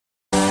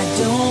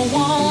Don't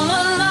want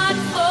a lot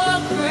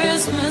for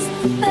Christmas.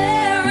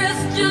 There is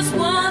just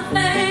one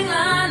thing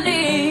I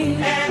need.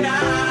 And I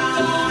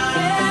don't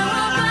care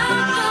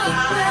about the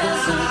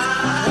presents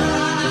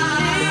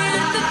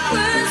underneath the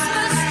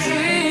Christmas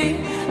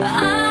tree. I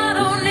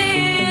don't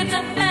need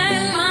to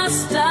hang my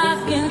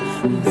stocking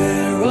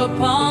there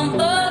upon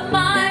the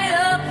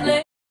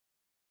fireplace.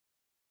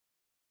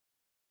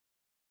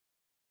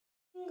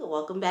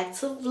 Welcome back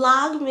to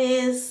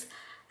Vlogmas.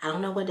 I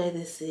don't know what day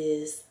this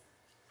is.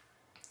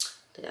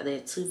 I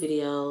did 2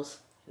 videos,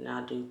 and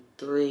I'll do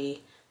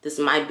 3. This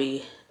might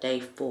be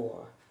day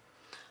 4,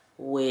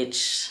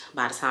 which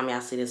by the time y'all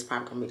see this,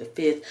 probably gonna be the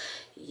 5th.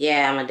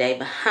 Yeah, I'm a day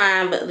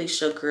behind, but at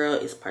least your girl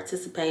is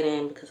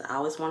participating because I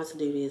always wanted to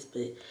do this,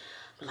 but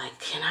like,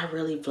 can I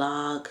really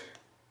vlog?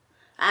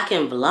 I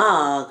can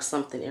vlog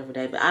something every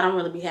day, but I don't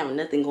really be having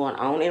nothing going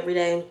on every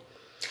day.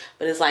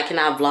 But it's like, can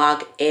I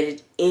vlog,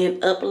 edit, and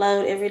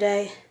upload every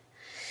day?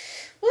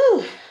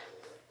 Woo.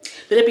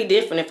 But it'd be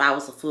different if I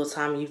was a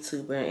full-time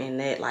YouTuber and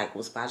that like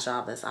was my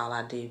job. That's all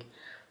I do.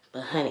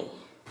 But honey,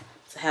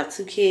 to have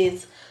 2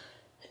 kids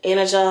and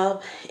a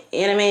job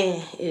and a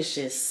man is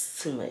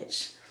just too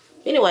much.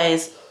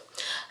 Anyways,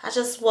 I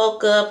just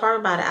woke up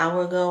probably about an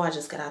hour ago. I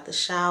just got out the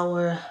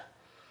shower.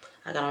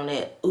 I got on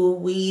that Ooh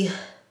Wee. I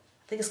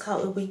think it's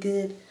called Ooh Wee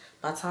Good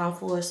by Tom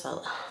Ford.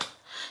 So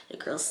the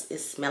girl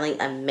is smelling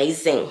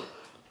amazing.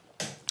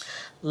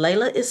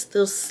 Layla is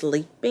still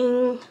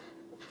sleeping.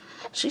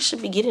 She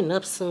should be getting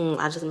up soon.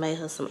 I just made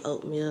her some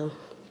oatmeal.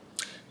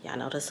 Y'all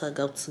know that's her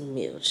go-to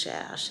meal,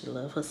 child. She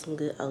love her some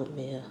good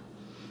oatmeal.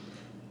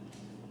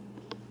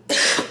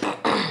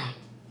 I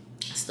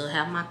still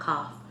have my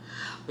cough.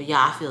 But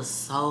y'all, I feel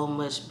so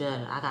much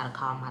better. I gotta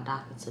call my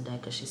doctor today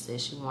because she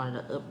said she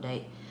wanted an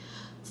update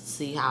to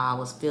see how I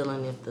was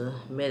feeling if the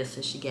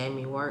medicine she gave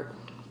me worked.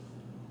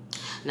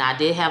 Now, I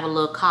did have a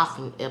little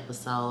coughing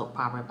episode,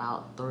 probably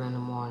about 3 in the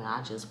morning.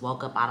 I just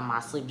woke up out of my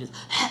sleep,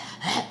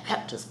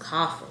 just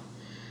coughing.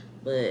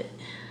 But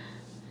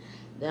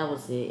that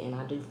was it, and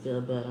I do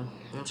feel better.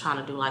 I'm trying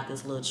to do like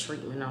this little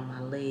treatment on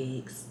my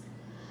legs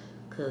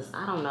because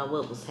I don't know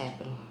what was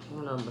happening.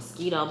 You know, a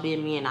mosquito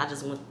bit me, and I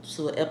just went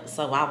to an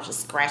episode where I was just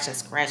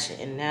scratching,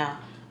 and now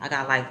I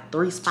got like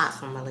 3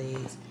 spots on my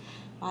legs.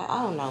 Like,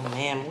 I don't know,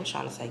 man. We're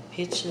trying to take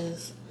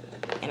pictures,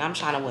 and I'm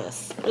trying to wear a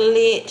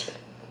split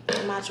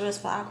in my dress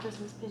for our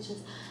Christmas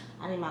pictures.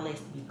 I need my legs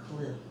to be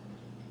clear.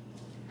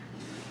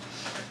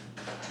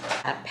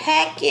 A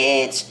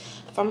package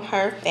from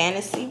her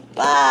fantasy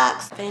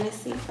box.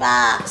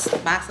 The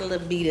box a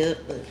little beat up,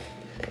 but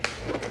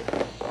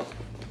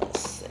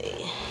let's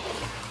see.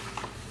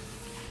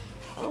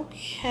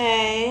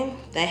 Okay,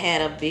 they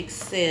had a big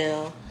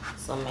sale,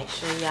 so make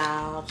sure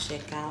y'all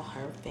check out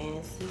her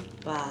fantasy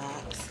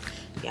box.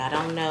 Y'all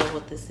don't know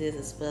what this is.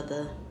 It's for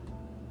the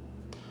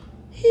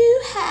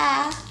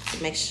hoo-ha.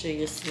 Make sure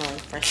you're smelling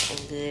fresh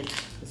and good.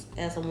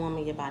 As a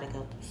woman, your body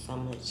goes through so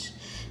much.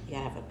 You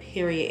gotta have a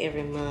period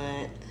every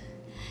month.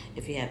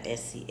 If you have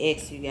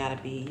SCX, you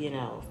gotta be, you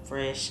know,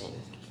 fresh, and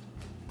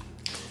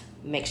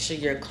make sure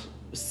you're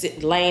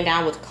laying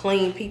down with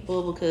clean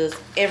people because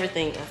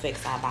everything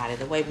affects our body.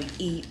 The way we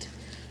eat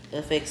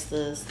affects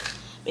us.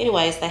 But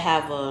anyways, they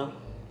have a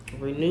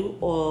Renew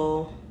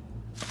Oil.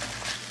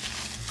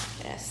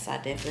 Yes, I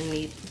definitely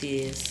need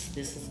this.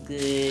 This is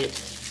good.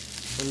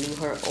 Renew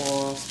Her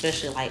Oil,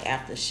 especially like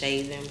after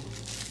shaving.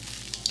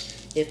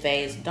 It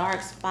fades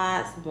dark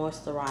spots,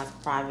 moisturize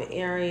private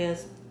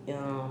areas,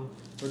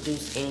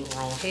 reduce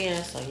ingrown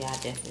hair. So yeah, I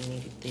definitely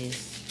needed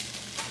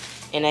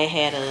this. And they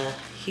had a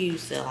huge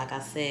sale, like I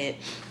said.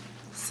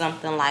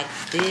 Something like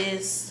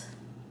this,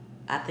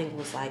 I think it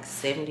was like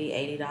 $70,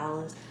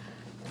 $80.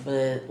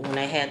 But when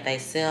they had they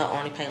sale, I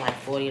only paid like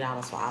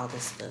 $40 for all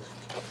this stuff.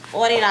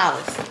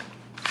 $40.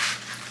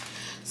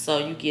 So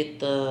you get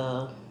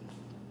the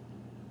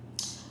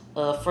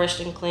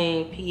Fresh and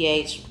Clean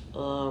pH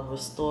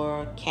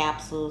Restore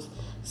capsules,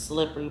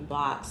 Slippery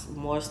Box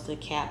Moisture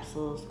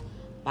capsules,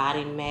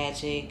 Body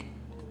Magic,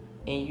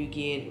 and you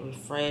get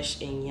Refresh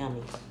and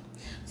Yummy.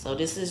 So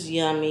this is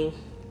Yummy.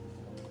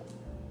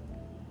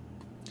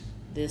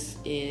 This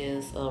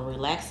is a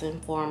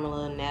relaxing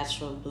formula,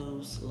 natural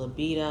boost,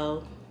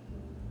 libido,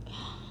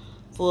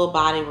 full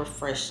body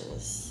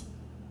refreshness.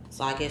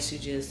 So I guess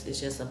it's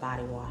just a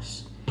body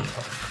wash.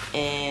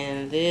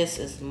 And this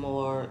is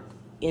more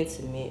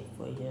intimate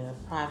for your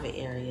private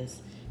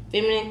areas.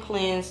 Feminine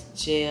Cleanse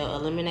Gel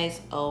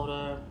eliminates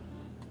odor,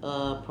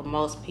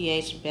 promotes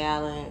pH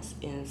balance,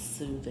 and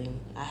soothing.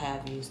 I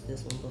have used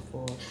this one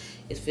before.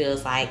 It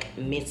feels like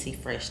minty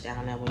fresh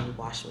down there when you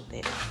wash with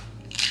it.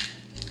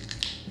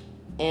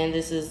 And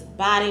this is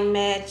Body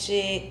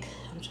Magic.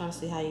 I'm trying to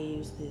see how you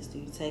use this. Do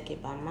you take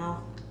it by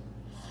mouth?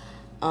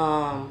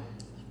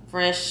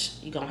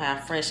 Fresh, you're gonna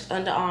have fresh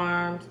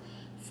underarms,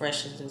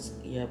 freshens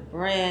your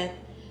breath,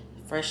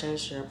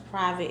 freshens your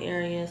private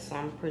area. So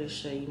I'm pretty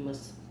sure you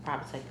must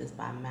probably take this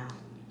by mouth.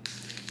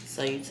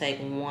 So you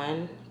take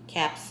 1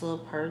 capsule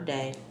per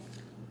day,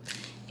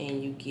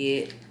 and you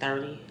get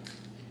 30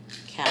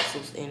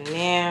 capsules in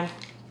there.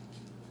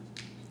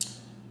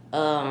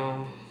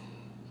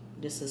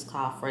 This is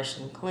called Fresh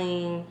and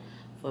Clean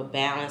for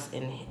balance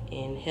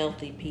and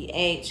healthy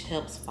pH.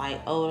 Helps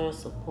fight odor,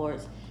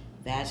 supports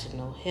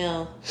vaginal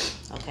health.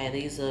 Okay,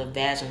 these are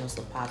vaginal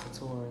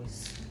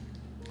suppositories.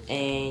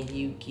 And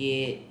you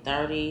get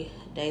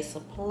 30-day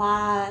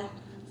supply.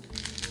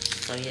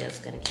 So yeah, it's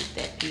gonna keep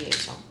that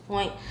pH on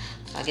point.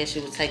 So I guess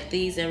you would take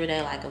these every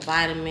day like a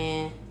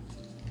vitamin.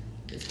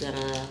 It's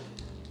gonna,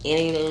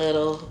 any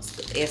little,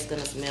 it's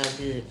gonna smell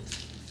good.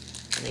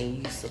 And then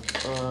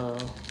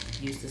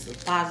use the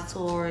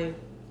suppository.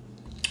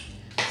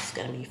 It's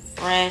gonna be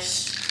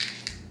fresh.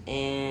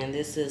 And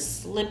this is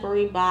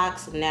slippery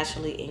box,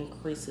 naturally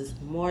increases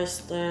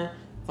moisture,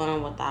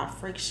 fun without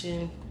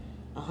friction,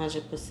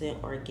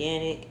 100%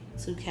 organic,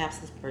 2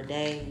 capsules per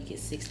day, you get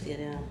 60 of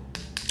them.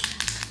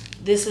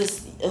 This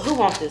is, who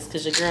wants this?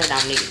 Because your girl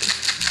don't need it,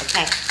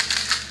 okay?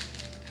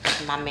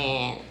 My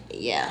man,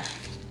 yeah,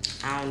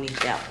 I don't need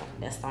that one.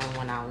 That's the only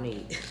one I don't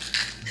need.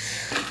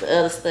 The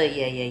other stuff,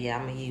 yeah,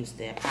 I'm gonna use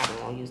that. Probably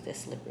won't use that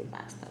slippery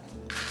box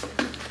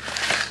though.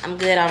 I'm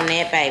good on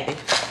that, baby.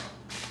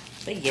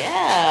 But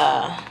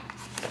yeah,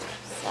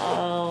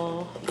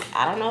 so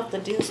I don't know if the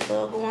deal's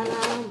still going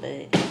on,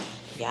 but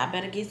y'all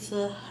better get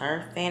to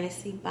her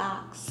fantasy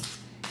box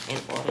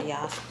and order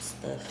y'all some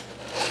stuff.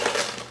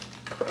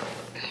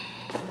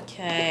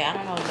 Okay, I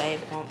don't know if babe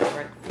want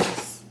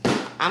breakfast.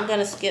 I'm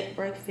gonna skip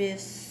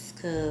breakfast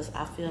because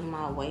I feel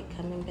my weight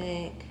coming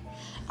back.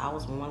 I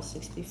was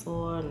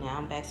 164, now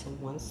I'm back to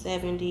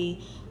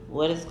 170.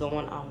 What is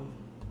going on?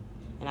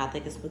 And I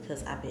think it's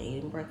because I've been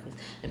eating breakfast.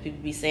 And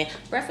people be saying,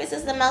 breakfast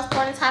is the most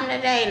important time of the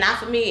day. Not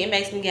for me, it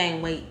makes me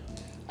gain weight.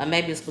 Or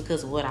maybe it's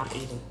because of what I'm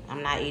eating.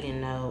 I'm not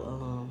eating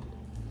no,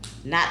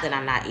 not that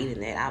I'm not eating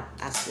that.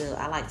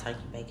 I like turkey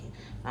bacon.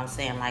 I'm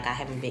saying like I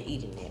haven't been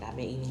eating that. I've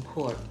been eating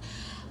pork.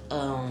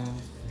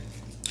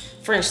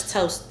 French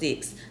toast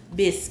sticks,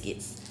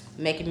 biscuits,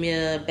 making me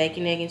a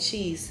bacon, egg, and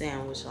cheese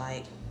sandwich.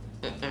 Like,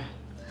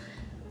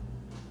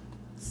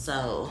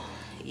 So,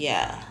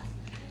 yeah.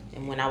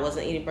 And when I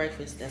wasn't eating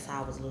breakfast, that's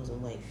how I was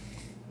losing weight.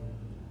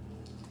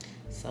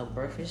 So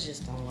breakfast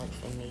just don't work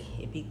for me.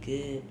 It'd be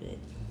good, but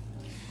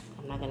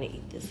I'm not gonna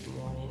eat this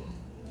morning.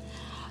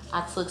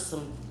 I took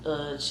some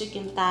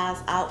chicken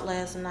thighs out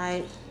last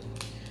night.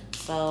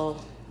 So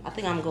I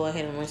think I'm gonna go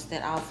ahead and rinse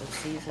that off and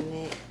season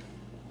it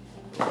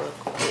real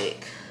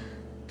quick.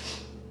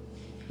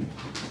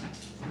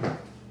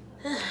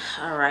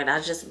 All right, I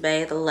just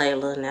bathed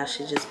Layla. Now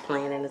she's just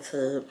playing in the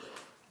tub.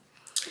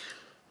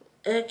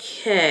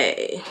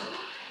 Okay,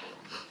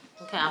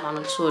 I'm on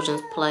a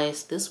children's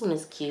place. This one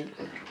is cute.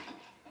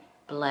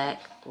 Black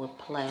with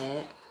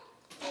plaid.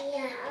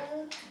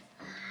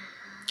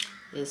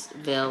 It's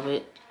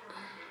velvet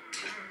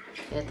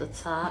at the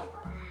top.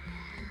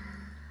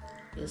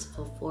 It's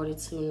for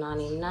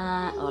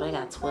 $42.99. Oh, they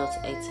got 12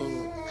 to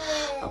 18.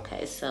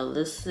 Okay, so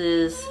this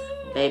is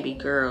baby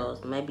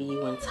girls. Maybe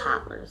you in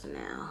toddlers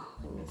now.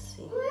 Let me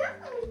see.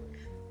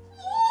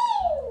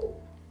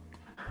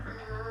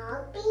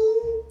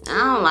 I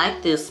don't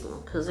like this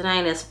one because it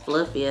ain't as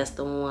fluffy as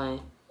the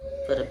one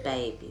for the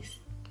babies.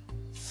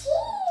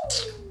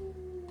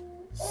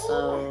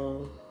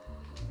 So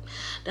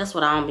that's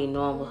what I don't be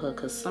knowing with her,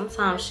 because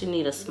sometimes she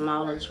need a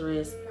smaller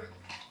dress,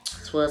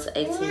 12 to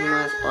 18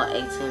 months or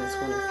 18 to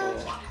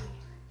 24.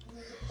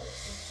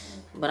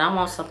 But I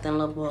want something a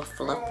little more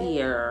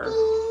fluffier.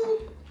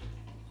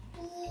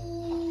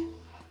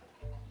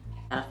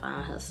 Gotta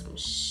find her some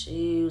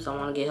shoes. I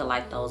want to get her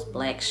like those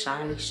black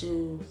shiny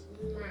shoes.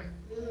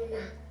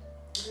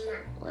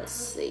 Let's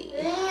see.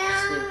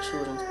 Let's see if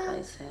Children's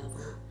Place have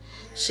them.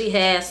 She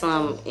had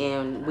some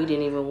and we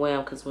didn't even wear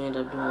them because we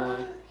ended up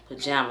doing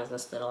pajamas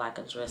instead of like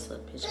a dress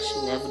up picture.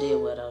 She never did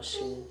wear those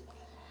shoes.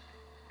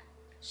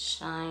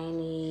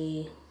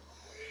 Shiny.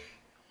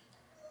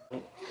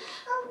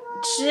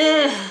 She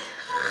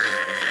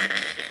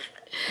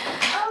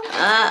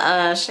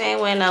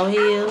ain't wearing no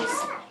heels.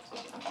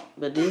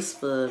 But this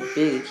for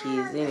bigger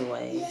kids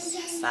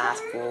anyways.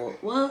 Size 4.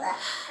 Well,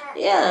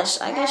 yeah,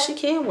 I guess she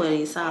can wear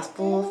these. Size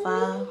 4 or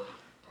 5.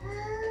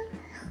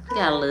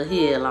 Got a little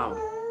heel on.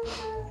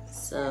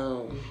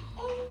 So,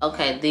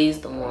 okay, these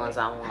the ones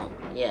I want.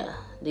 Yeah,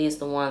 these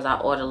the ones I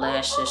ordered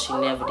last year. She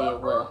never did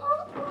well.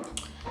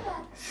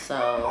 So,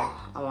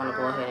 I want to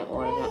go ahead and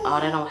order them. Oh,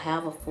 they don't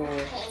have a full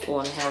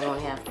 4.5. They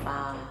only have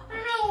 5.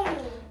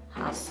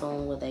 How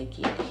soon will they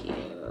get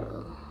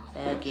here?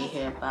 They'll get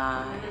here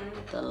by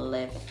the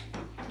 11th.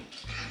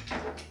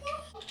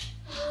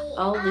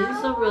 Oh,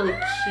 these are really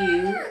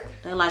cute.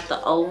 They're like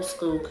the old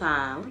school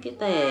kind. Look at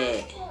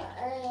that.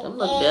 Them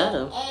look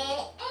better.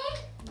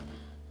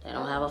 They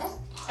don't have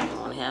they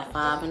only have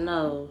 5 in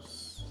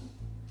those.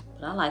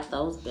 But I like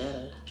those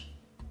better.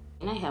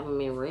 And they have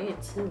them in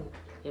red too,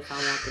 if I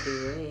want to do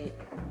red.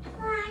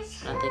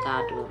 But I think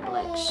I'll do a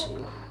black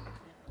shoe.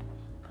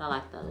 But I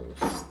like those.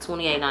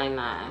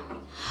 $28.99.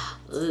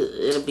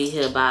 It'll be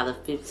here by the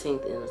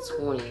 15th and the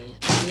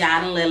 20th.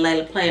 Y'all done let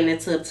Layla play in that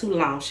tub too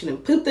long. She done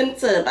pooped in the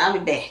tub. I'll be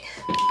back.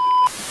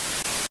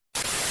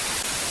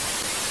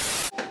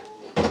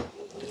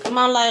 Come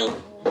on, Layla.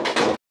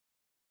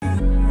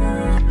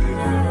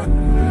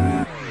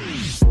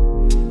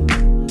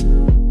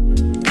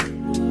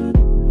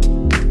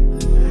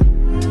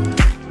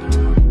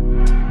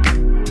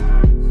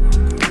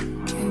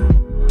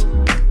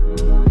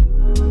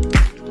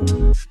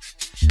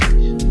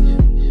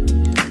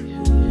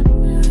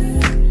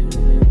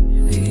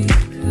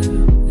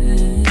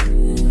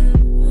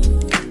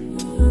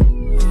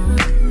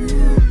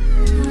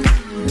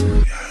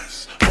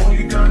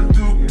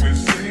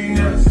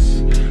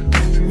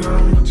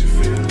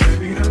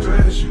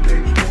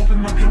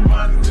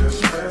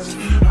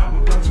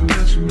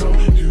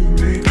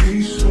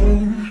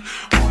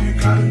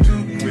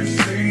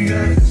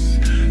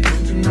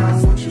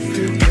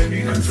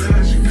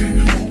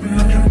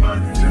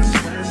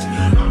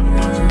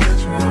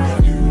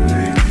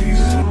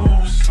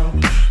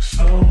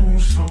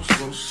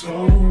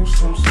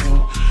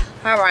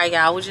 Alright,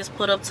 y'all, we just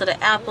put up to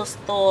the Apple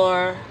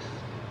store.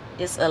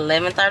 It's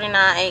 11:39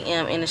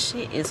 a.m. and the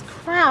shit is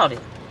crowded.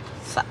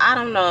 So I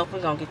don't know if we're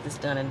gonna get this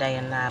done today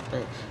or not,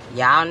 but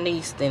y'all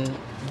niece then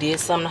did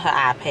something to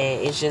her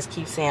iPad. It just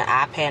keeps saying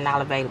iPad not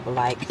available,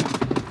 like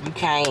you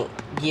can't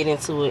get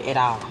into it at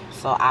all.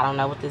 So I don't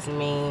know what this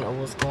means or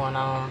what's going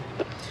on.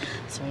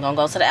 So we're gonna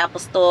go to the Apple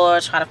store,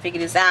 try to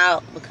figure this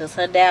out, because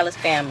her Dallas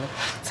family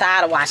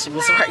tired of watching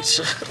Miss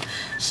Rachel.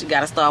 She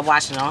gotta start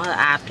watching on her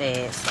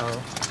iPad.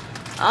 So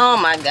oh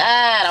my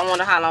God, I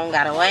wonder how long we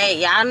gotta wait.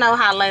 Y'all know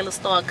how Layla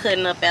start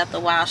cutting up after a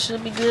while.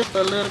 Should be good for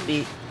a little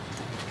bit.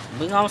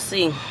 We gonna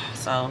see.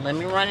 So let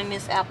me run in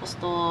this Apple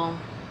store.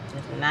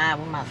 If not,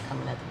 we might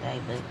come another day.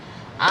 But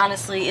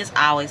honestly, it's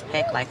always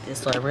packed like this,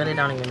 so it really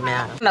don't even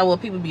matter. I don't know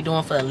what people be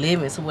doing for a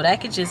living, so that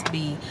could just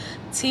be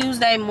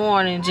Tuesday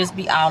morning, just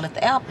be all at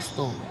the Apple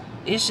store.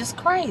 It's just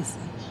crazy.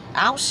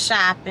 Out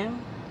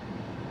shopping.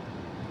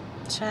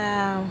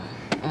 Child.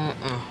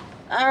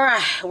 All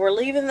right, we're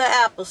leaving the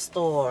Apple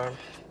store.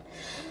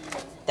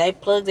 They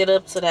plugged it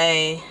up to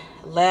their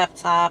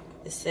laptop.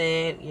 It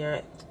said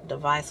your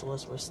device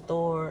was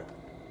restored.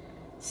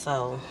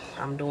 So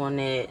I'm doing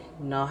that.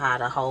 You know how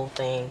the whole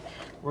thing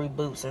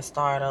reboots and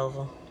start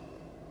over.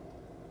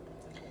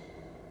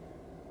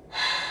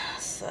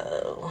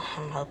 So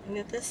I'm hoping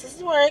that this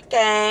is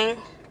working.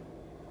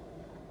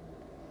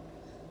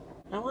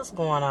 Now what's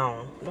going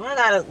on? Do I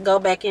gotta go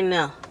back in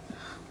there?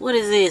 What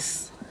is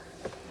this?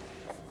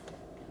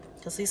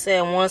 Because he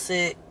said once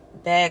it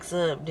backs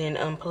up, then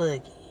unplug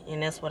it.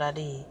 And that's what I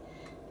did.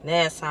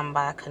 Now it's something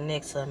about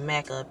connect to a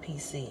Mac or a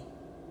PC.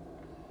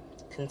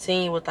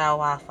 Continue without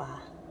Wi-Fi.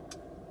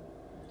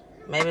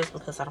 Maybe it's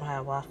because I don't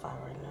have Wi-Fi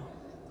right now.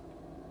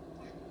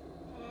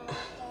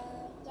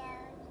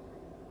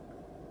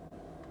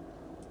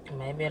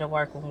 Maybe it'll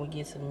work when we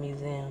get to the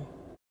museum.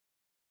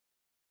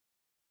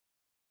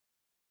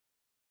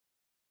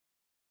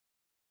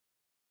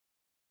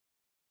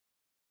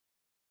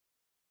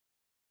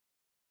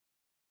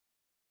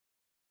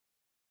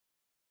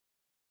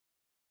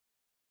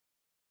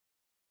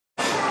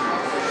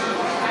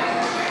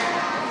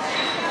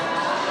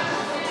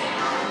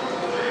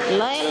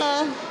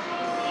 Layla.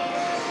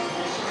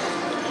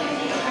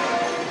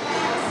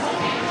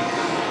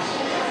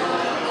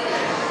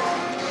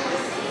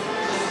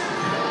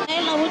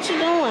 Layla, what you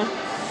doing?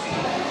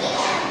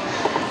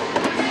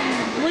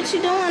 What you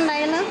doing,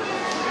 Layla?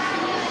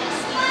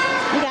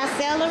 You got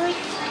celery?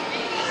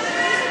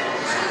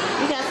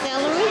 You got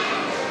celery?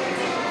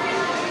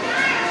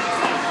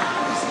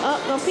 Oh,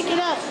 go pick it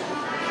up.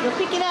 Go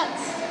pick it up.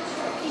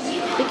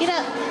 Pick it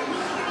up.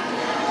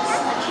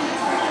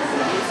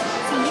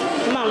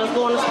 Come on, let's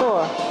go in the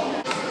store.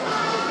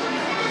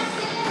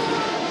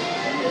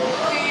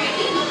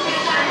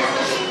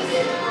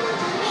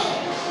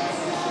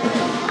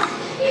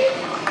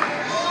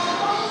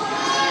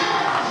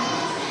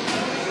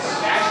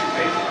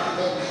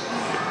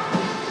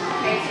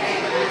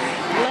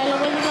 Layla,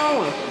 where you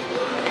going?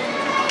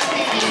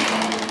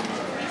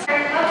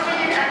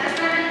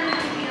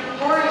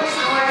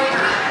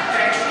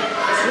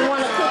 You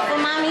want to cook for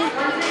mommy?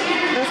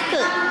 Let's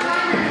cook.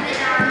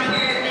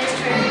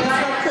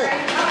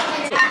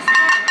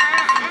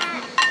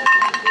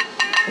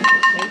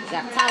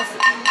 Toss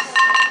it.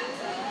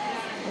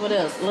 What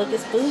else? Look,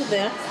 there's food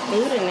there.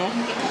 Food in there.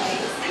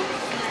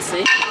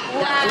 See?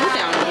 Got food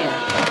down here.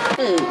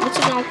 Food. What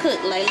you gonna cook,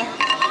 Layla?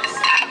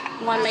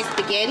 You wanna make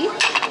spaghetti?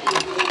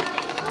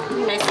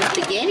 You make some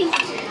spaghetti.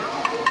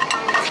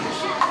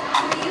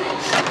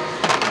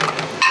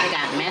 They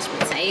got mashed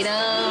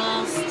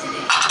potatoes,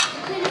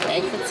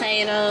 baked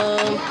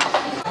potatoes.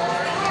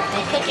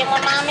 You cooking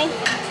with mommy?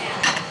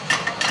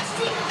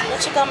 What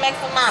you gonna make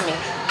for mommy?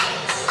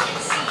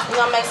 You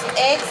gonna make some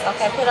eggs?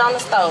 Okay, put it on the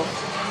stove.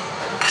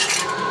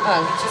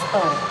 Get your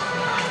spoon.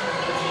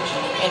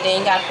 And then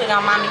you gotta put it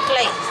on mommy's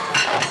plate.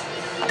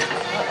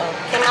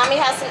 Can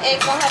mommy have some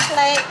eggs on her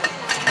plate?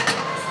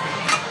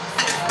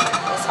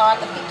 It's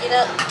hard to pick it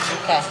up.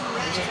 Okay,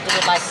 you just do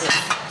it like this.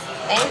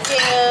 Thank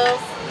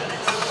you.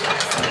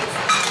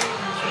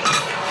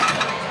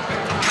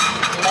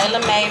 Layla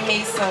made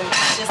me some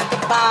shish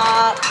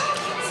kebab,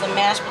 some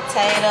mashed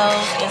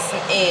potatoes, and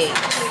some eggs.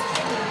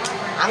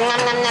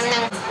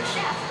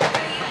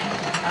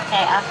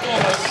 Okay, I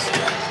finished.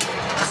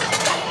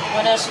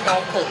 What else you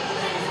gonna cook?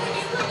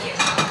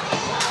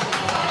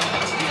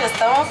 You just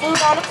throwing food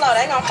on the floor.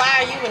 They gonna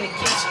fire you in the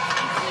kitchen.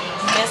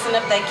 You messing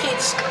up their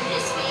kitchen.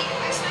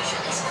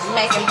 You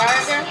making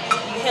burger?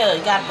 Here,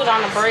 you gotta put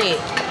on the bread.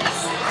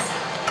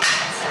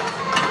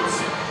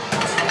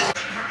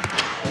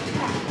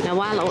 Now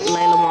while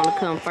Layla wanna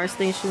come, first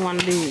thing she wanna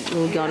do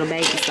when we go to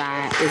baby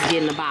side is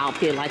getting a ball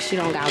pit. Like she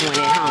don't got one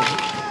at home.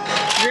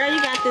 Girl,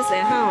 you got this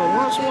at home.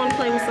 Why don't you wanna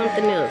play with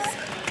something else?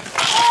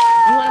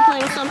 You want to play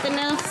with something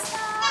else?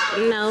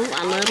 No,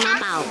 I love my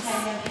balls.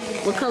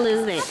 What color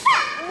is that?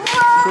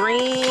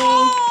 Green.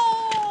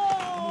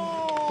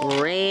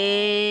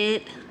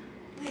 Red.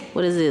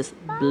 What is this?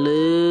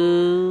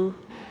 Blue.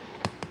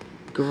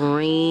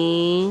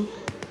 Green.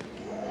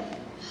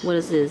 What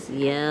is this?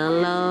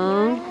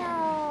 Yellow.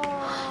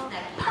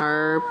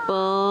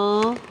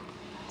 Purple.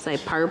 Say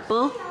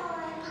purple.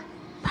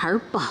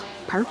 Purple.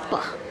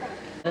 Purple.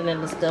 And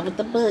then discovered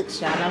the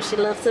books. Y'all know she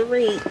loves to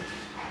read.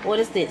 What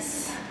is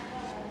this?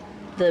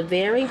 The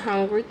Very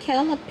Hungry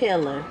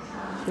Caterpillar.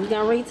 You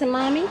gonna read to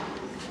mommy?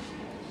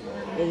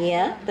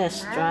 Yeah, the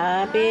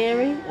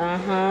strawberry.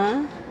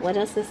 What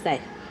else does it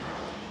say?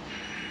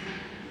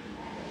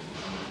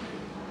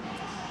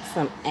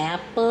 Some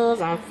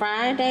apples. On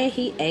Friday,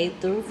 he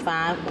ate through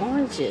 5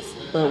 oranges,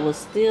 but was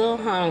still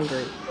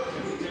hungry.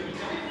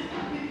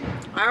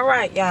 All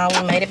right, y'all,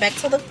 we made it back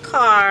to the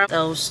car.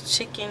 Those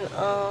chicken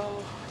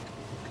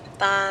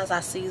thighs, I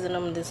seasoned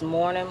them this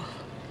morning.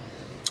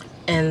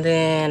 And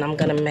then I'm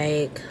gonna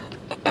make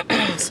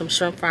some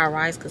shrimp fried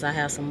rice because I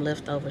have some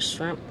leftover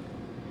shrimp.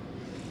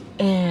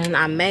 And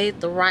I made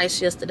the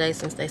rice yesterday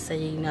since they say,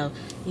 you know,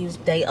 use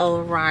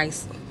day-old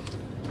rice.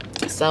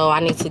 So I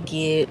need to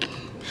get,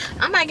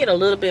 I might get a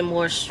little bit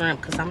more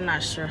shrimp because I'm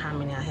not sure how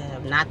many I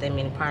have. Not that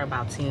many, probably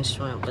about 10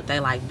 shrimp, but they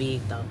like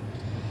big though.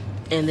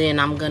 And then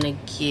I'm gonna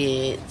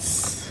get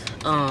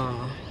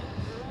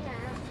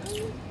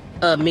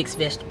mixed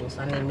vegetables.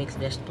 I need mixed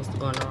vegetables to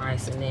go in the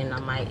rice, and then I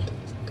might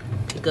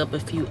pick up a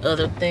few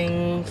other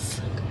things.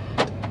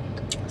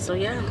 So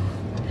yeah,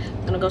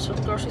 I'm gonna go to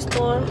the grocery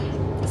store.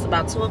 It's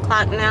about 2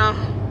 o'clock now.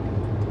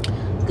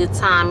 Good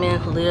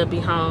timing. Lil be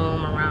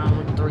home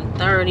around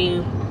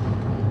 3:30,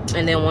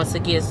 and then once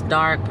it gets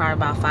dark, probably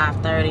about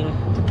 5:30,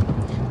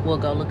 we'll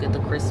go look at the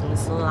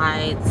Christmas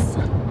lights,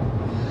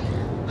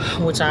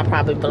 which I'll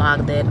probably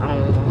vlog that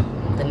on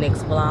the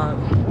next vlog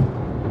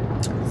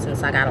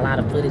since I got a lot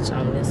of footage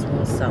on this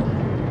one. So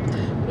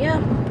yeah,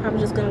 probably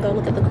just gonna go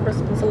look at the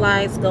Christmas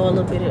lights, go a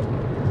little bit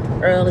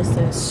early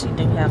since she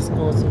do have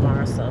school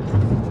tomorrow. So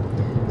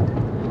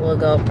we'll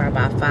go probably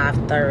about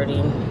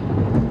 5:30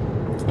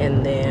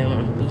 and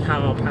then be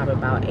home probably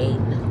about 8,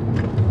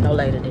 no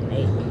later than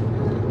 8.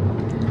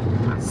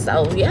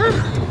 So yeah,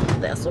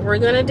 that's what we're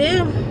gonna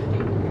do.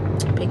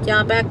 Pick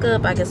y'all back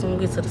up, I guess, when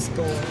we get to the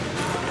store.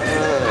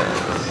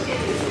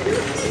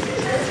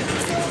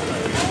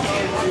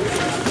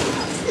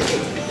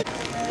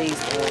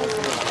 These ones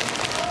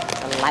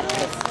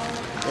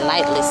are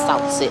lightly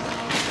salted.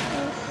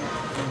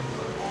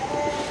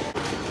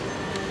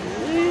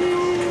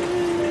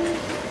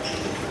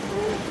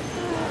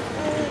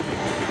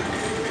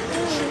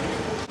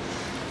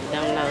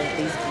 Don't know if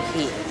these be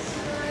hitting.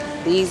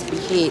 These be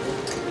hitting.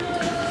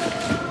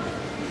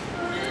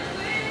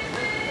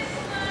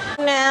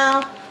 Now,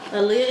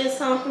 Aaliyah is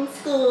home from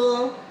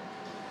school.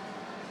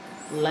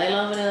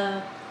 Layla over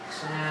there.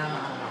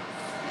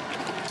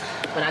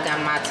 But I got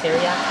my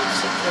teriyaki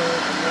chicken.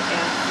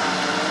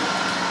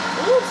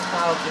 Ooh, it's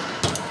foggy.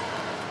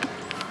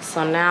 So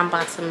now I'm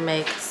about to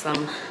make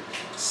some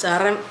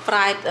shrimp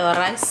fried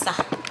rice.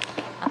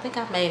 I think I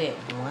made it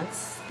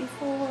once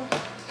before.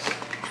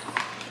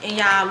 And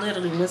y'all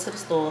literally went to the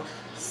store,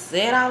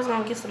 said I was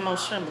gonna get some more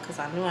shrimp because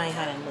I knew I ain't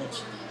had that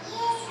much.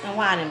 And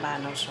why I didn't buy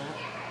no shrimp?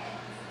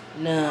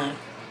 None.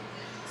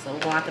 So we're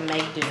gonna have to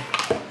make do.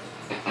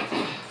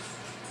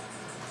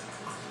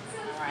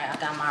 Alright, I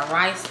got my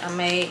rice I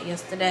made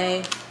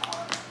yesterday.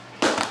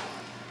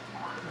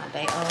 My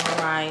day-old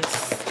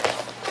rice.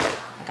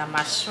 I got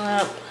my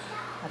shrimp.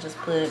 I just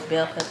put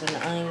bell pepper and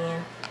the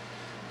onion.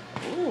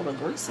 Ooh, the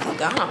grease is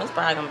gone. It's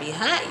probably gonna be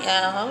hot,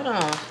 y'all. Hold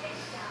on.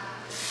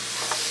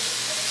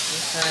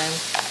 Okay.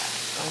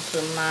 I'm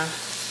gonna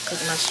cook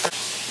my shrimp.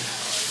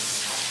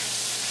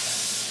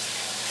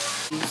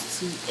 Use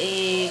 2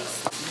 eggs,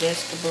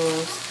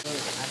 vegetables.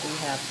 I do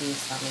have this,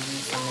 so I'm gonna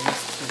use some of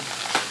this too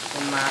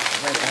in my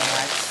regular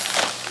rice.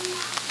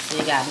 So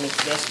you got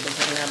mixed vegetables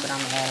in there, but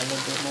I'm gonna add a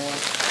little bit more.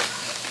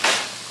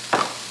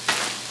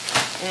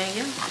 And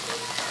yeah,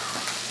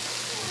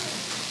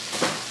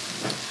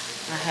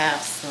 I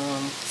have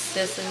some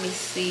sesame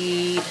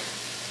seed.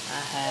 I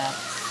have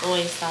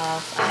soy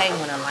sauce. I hate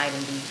when the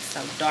lighting be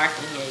so dark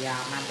in here,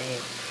 y'all. My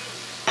bad.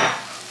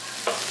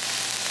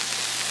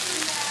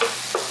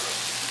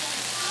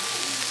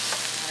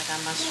 I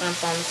got my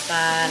shrimp on the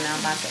side. Now I'm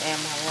about to add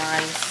my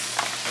rice.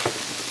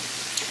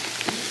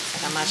 I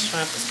got my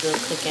shrimp, it's still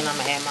cooking. I'm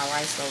gonna add my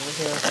rice over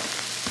here.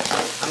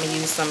 I'm gonna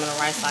use some of the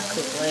rice I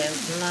cooked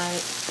last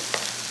night.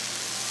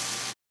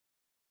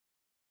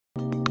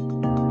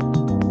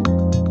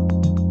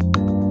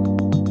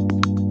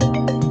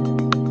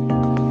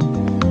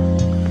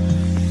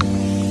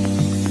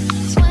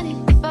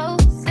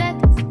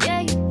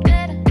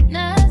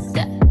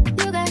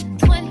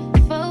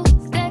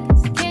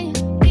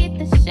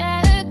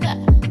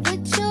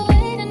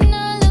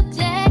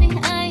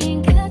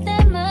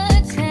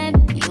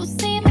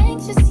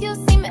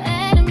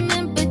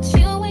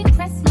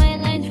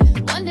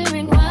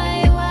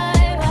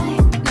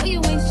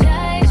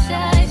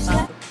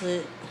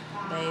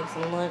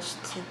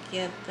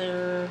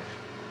 Together.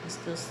 He's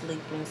still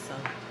sleeping, so I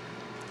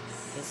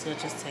guess he'll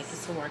just take it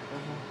to work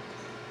with him.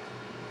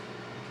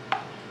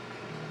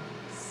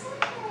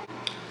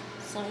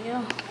 So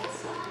yeah,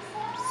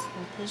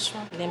 put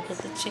shrimp, then put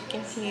the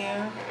chicken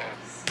here.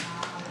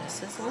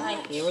 This is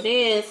light. Here it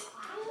is.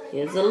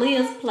 Here's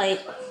Aaliyah's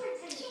plate.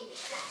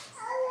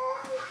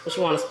 What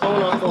you want, a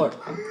spoon or a fork?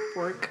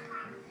 Fork.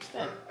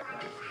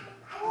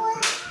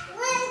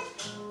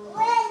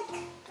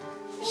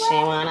 She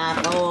want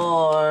a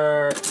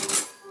fork.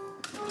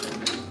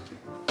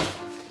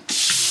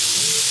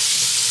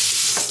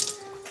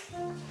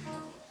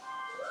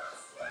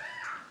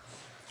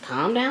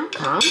 Calm down,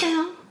 calm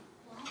down.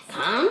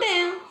 Calm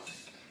down.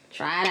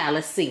 Try it out,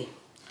 let's see.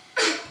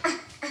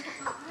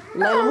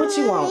 Layla, what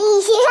you want?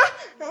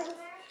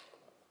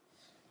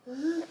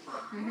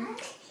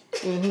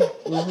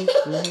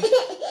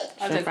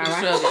 I'll take the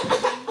sugar.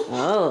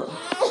 Oh.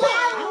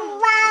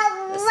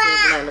 Let's see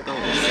if Layla gonna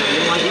get some.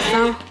 You want to get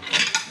some?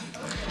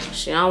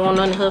 She don't want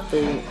none of her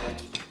food.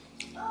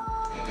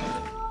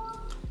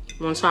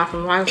 You want to try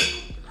some rice?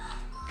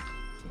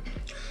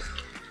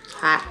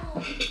 Hot.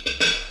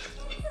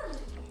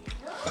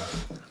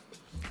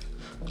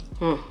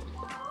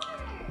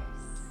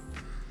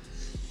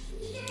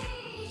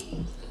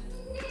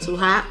 Too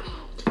hot?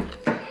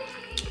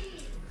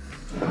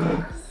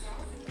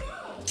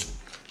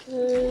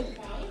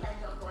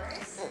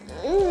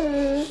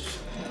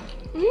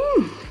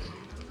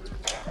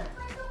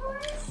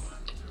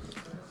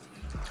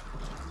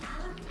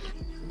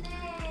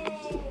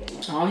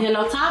 I don't hear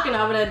no talking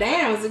over there.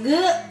 Damn, is it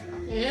good?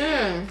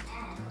 Yeah.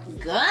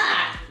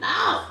 God,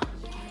 no.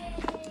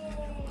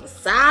 It's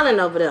silent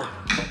over there.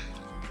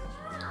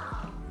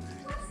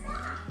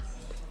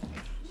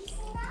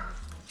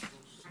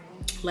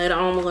 Later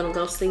on, we're gonna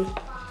go see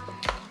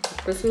the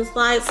Christmas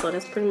lights. So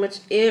that's pretty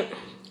much it.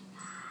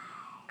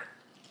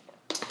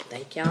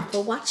 Thank y'all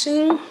for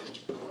watching.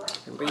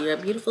 Remember, you're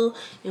beautiful,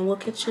 and we'll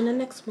catch you in the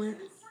next one.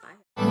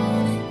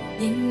 Bye.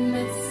 Thing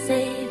that's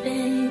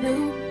saving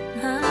you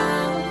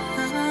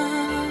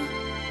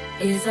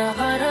is the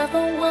heart of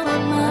a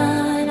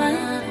woman.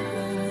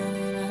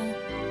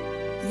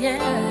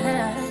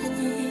 Yeah.